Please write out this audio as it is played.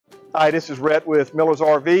Hi, this is Rhett with Miller's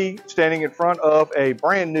RV, standing in front of a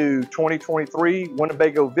brand new 2023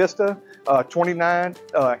 Winnebago Vista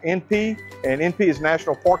 29NP, and NP is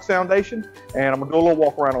National Parks Foundation, and I'm gonna do a little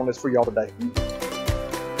walk around on this for y'all today.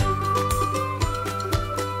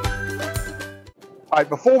 All right,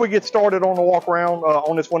 before we get started on the walk around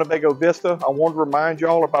on this Winnebago Vista, I wanted to remind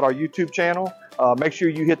y'all about our YouTube channel. Make sure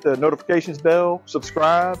you hit the notifications bell,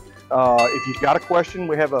 subscribe. If you've got a question,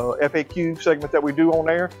 we have a FAQ segment that we do on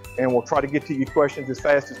there, and we'll try to get to your questions as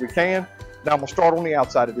fast as we can. Now I'm gonna start on the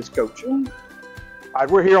outside of this coach. All right,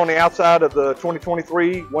 we're here on the outside of the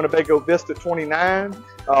 2023 Winnebago Vista 29,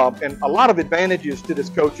 and a lot of advantages to this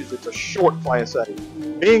coach is it's a short Class A.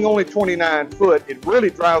 Being only 29 foot, it really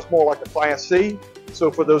drives more like a Class C. So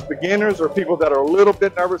for those beginners or people that are a little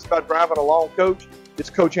bit nervous about driving a long coach, this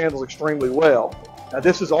coach handles extremely well. Now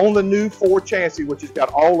this is on the new Ford chassis, which has got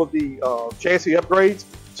all of the chassis upgrades,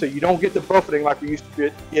 so you don't get the buffeting like we used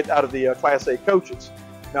to get out of the Class A coaches.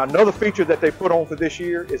 Now another feature that they put on for this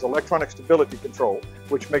year is electronic stability control,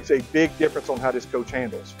 which makes a big difference on how this coach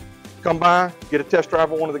handles. Come by, get a test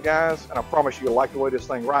drive with one of the guys, and I promise you'll like the way this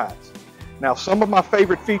thing rides. Now some of my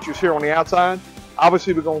favorite features here on the outside,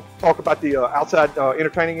 obviously we're going to talk about the outside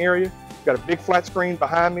entertaining area. Got a big flat screen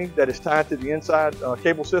behind me that is tied to the inside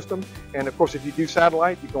cable system, and of course if you do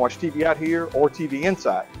satellite you can watch TV out here or TV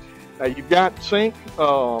inside. Now you've got sink,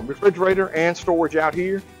 refrigerator, and storage out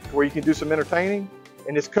here where you can do some entertaining,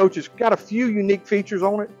 and this coach has got a few unique features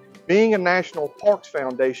on it. Being a National Parks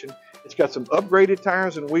Foundation, it's got some upgraded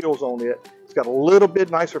tires and wheels on it. It's got a little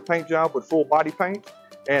bit nicer paint job with full body paint,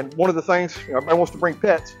 and one of the things, everybody wants to bring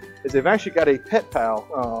pets, is they've actually got a pet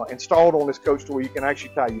pal installed on this coach to where you can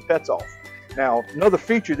actually tie your pets off. Now, another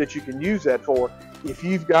feature that you can use that for, if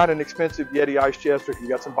you've got an expensive Yeti ice chest, or if you've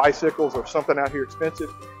got some bicycles or something out here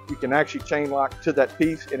expensive, you can actually chain lock to that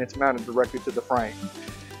piece and it's mounted directly to the frame.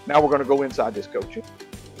 Now we're going to go inside this coach.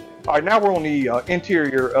 All right, now we're on the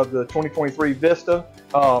interior of the 2023 Vista.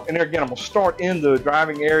 And there again, I'm going to start in the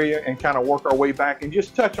driving area and kind of work our way back and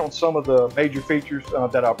just touch on some of the major features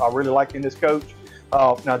that I really like in this coach.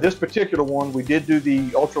 Now this particular one, we did do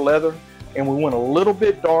the ultra leather, and we went a little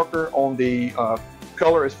bit darker on the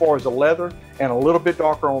color as far as the leather and a little bit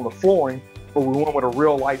darker on the flooring, but we went with a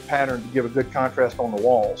real light pattern to give a good contrast on the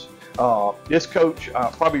walls. This coach,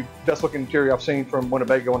 probably best looking interior I've seen from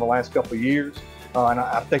Winnebago in the last couple of years, and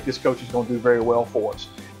I think this coach is going to do very well for us.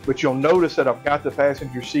 But you'll notice that I've got the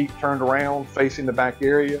passenger seat turned around facing the back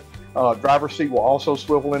area. Driver's seat will also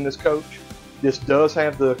swivel in this coach. This does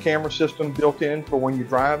have the camera system built in for when you're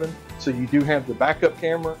driving, so you do have the backup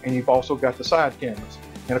camera, and you've also got the side cameras.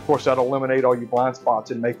 And of course that'll eliminate all your blind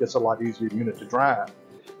spots and make this a lot easier unit to drive.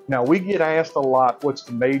 Now we get asked a lot, what's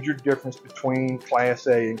the major difference between Class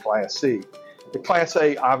A and Class C? The Class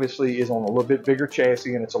A obviously is on a little bit bigger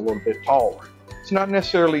chassis and it's a little bit taller. It's not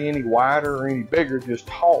necessarily any wider or any bigger, just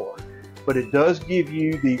taller. But it does give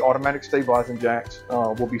you the automatic stabilizing jacks,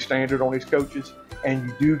 will be standard on these coaches, and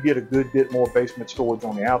you do get a good bit more basement storage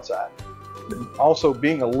on the outside. Also,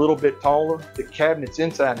 being a little bit taller, the cabinets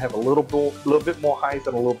inside have a little bit more height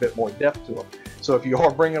and a little bit more depth to them. So if you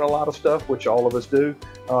are bringing a lot of stuff, which all of us do,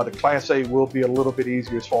 the Class A will be a little bit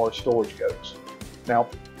easier as far as storage goes. Now,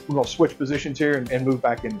 we're going to switch positions here and move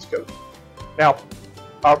back in this coach. Now,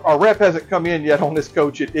 our rep hasn't come in yet on this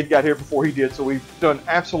coach. It got here before he did, so we've done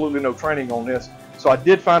absolutely no training on this. So I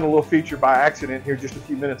did find a little feature by accident here just a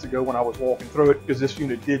few minutes ago when I was walking through it, because this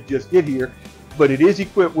unit did just get here. But it is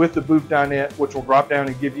equipped with the booth dinette, which will drop down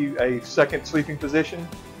and give you a second sleeping position.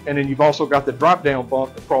 And then you've also got the drop down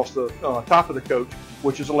bunk across the top of the coach,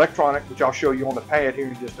 which is electronic, which I'll show you on the pad here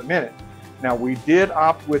in just a minute. Now we did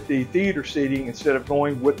opt with the theater seating instead of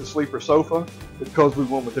going with the sleeper sofa, because we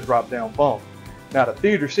went with the drop down bunk. Now the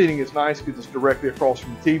theater seating is nice because it's directly across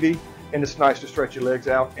from the TV, and it's nice to stretch your legs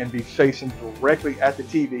out and be facing directly at the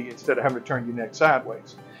TV instead of having to turn your neck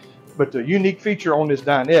sideways. But the unique feature on this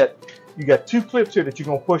dinette, you got two clips here that you're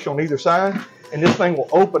going to push on either side, and this thing will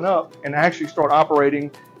open up and actually start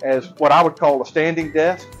operating as what I would call a standing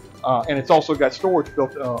desk, and it's also got storage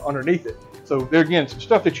built underneath it. So there again, some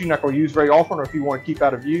stuff that you're not going to use very often, or if you want to keep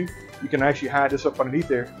out of view, you can actually hide this up underneath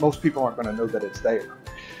there. Most people aren't going to know that it's there.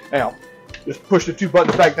 Now, just push the two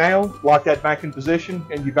buttons back down, lock that back in position,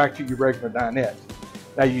 and you're back to your regular dinette.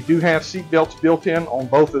 Now you do have seat belts built in on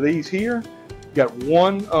both of these here. You got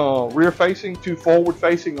one rear facing, two forward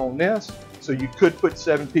facing on this, so you could put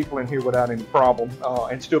 7 people in here without any problem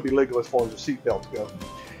and still be legal as far as the seat belts go.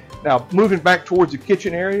 Now moving back towards the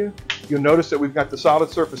kitchen area, you'll notice that we've got the solid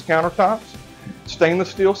surface countertops, stainless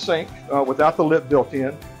steel sink without the lip built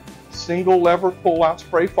in, single lever pull out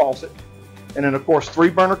spray faucet, and then of course 3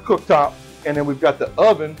 burner cooktop, and then we've got the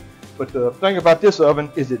oven But the thing about this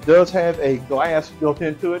oven is it does have a glass built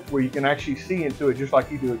into it where you can actually see into it just like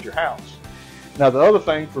you do at your house. Now the other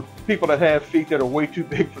thing, for people that have feet that are way too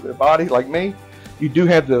big for their body, like me, you do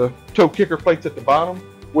have the toe kicker plates at the bottom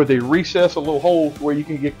where they recess a little hole where you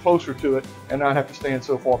can get closer to it and not have to stand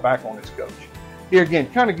so far back on this coach. Here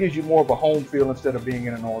again, kind of gives you more of a home feel instead of being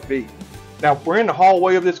in an RV. Now we're in the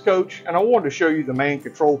hallway of this coach, and I wanted to show you the main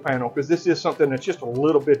control panel because this is something that's just a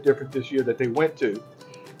little bit different this year that they went to.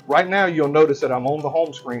 Right now you'll notice that I'm on the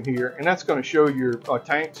home screen here, and that's going to show your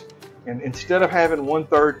tanks. And instead of having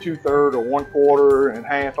 1/3, 2/3, or 1/4 and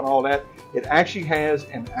half and all that, it actually has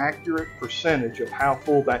an accurate percentage of how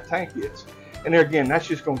full that tank is. And there again, that's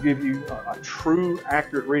just going to give you a true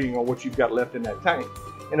accurate reading on what you've got left in that tank.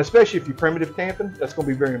 And especially if you're primitive camping, that's going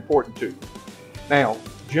to be very important too. Now,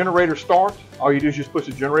 generator start, all you do is just push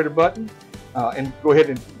the generator button and go ahead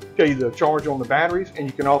and tell you the charge on the batteries, and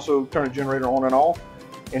you can also turn the generator on and off.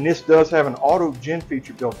 And this does have an auto gen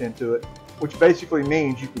feature built into it, which basically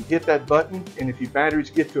means you can hit that button, and if your batteries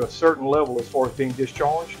get to a certain level as far as being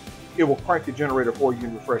discharged, it will crank the generator for you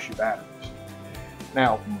and refresh your batteries.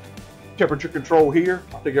 Now, temperature control here,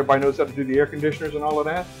 I think everybody knows how to do the air conditioners and all of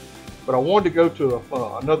that, but I wanted to go to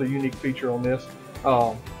another unique feature on this.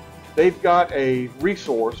 They've got a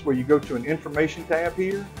resource where you go to an information tab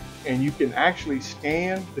here, and you can actually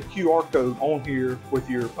scan the QR code on here with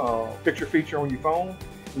your picture feature on your phone,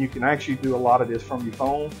 and you can actually do a lot of this from your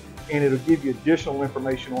phone, and it'll give you additional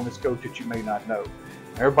information on this coach that you may not know.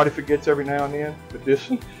 Everybody forgets every now and then, but this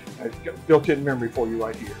is built-in memory for you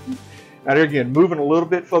right here. Now there again, moving a little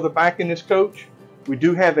bit further back in this coach, we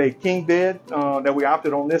do have a king bed that we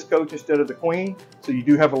opted on this coach instead of the queen, so you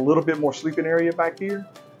do have a little bit more sleeping area back here.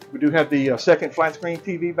 We do have the second flat screen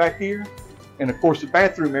TV back here, and of course the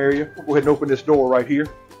bathroom area. We'll go ahead and open this door right here.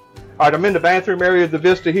 All right, I'm in the bathroom area of the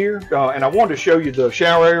Vista here, and I wanted to show you the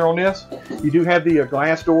shower area on this. You do have the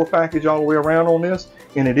glass door package all the way around on this,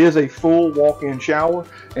 and it is a full walk-in shower.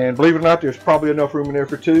 And believe it or not, there's probably enough room in there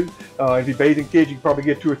for two. If you're bathing kids, you can probably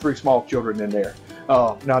get 2 or 3 small children in there.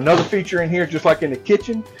 Now another feature in here, just like in the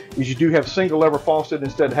kitchen, is you do have single lever faucet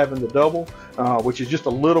instead of having the double, which is just a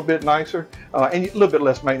little bit nicer and a little bit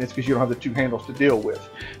less maintenance because you don't have the 2 handles to deal with.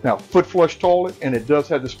 Now, foot flush toilet, and it does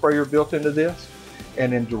have the sprayer built into this.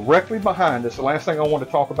 And then directly behind us, the last thing I want to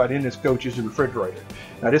talk about in this coach is the refrigerator.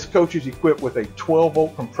 Now this coach is equipped with a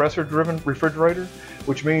 12-volt compressor driven refrigerator,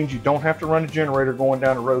 which means you don't have to run a generator going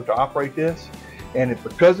down the road to operate this. And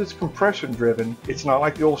because it's compression driven, it's not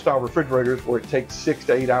like the old style refrigerators where it takes 6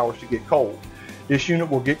 to 8 hours to get cold. This unit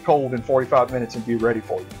will get cold in 45 minutes and be ready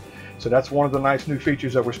for you. So that's one of the nice new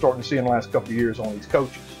features that we're starting to see in the last couple of years on these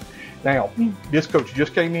coaches. Now, this coach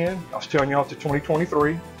just came in. I was telling y'all it's a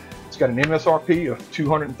 2023. It's got an MSRP of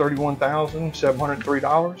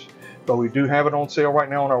 $231,703, but we do have it on sale right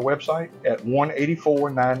now on our website at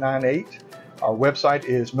 $184,998. Our website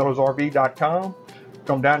is millersrv.com.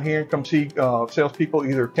 Come down here and come see salespeople,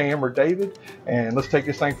 either Cam or David, and let's take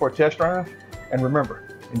this thing for a test drive. And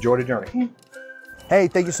remember, enjoy the journey. Hey,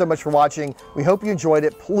 thank you so much for watching. We hope you enjoyed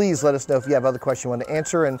it. Please let us know if you have other questions you want to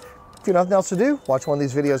answer, and if you have nothing else to do, watch one of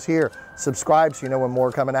these videos here. Subscribe so you know when more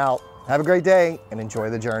are coming out. Have a great day and enjoy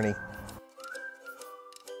the journey.